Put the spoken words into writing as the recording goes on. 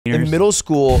In middle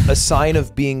school, a sign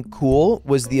of being cool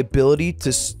was the ability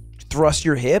to thrust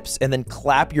your hips and then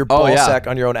clap your ball sack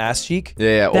on your own ass cheek.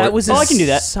 Yeah, that was I can do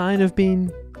that. Sign of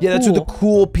being. Yeah, that's what the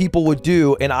cool people would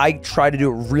do, and I tried to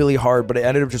do it really hard, but it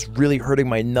ended up just really hurting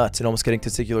my nuts and almost getting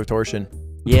testicular torsion.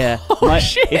 Yeah,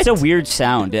 it's a weird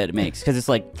sound that it makes because it's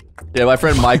like. Yeah, my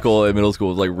friend Michael in middle school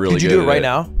was like really good. Could you do it right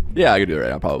now? Yeah, I could do it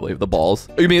right now, probably. The balls.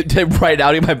 You mean right now?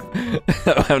 I'm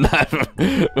not.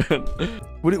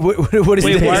 What is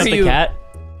this? Why are you? Cat?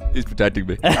 He's protecting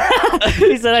me.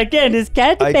 He said, I can't. It's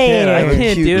cat I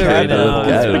can't do it right now.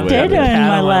 It's potato in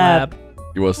my lap.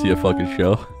 You want to see a fucking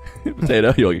show?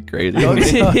 Potato, you'll get crazy. Don't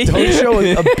show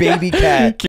a baby cat.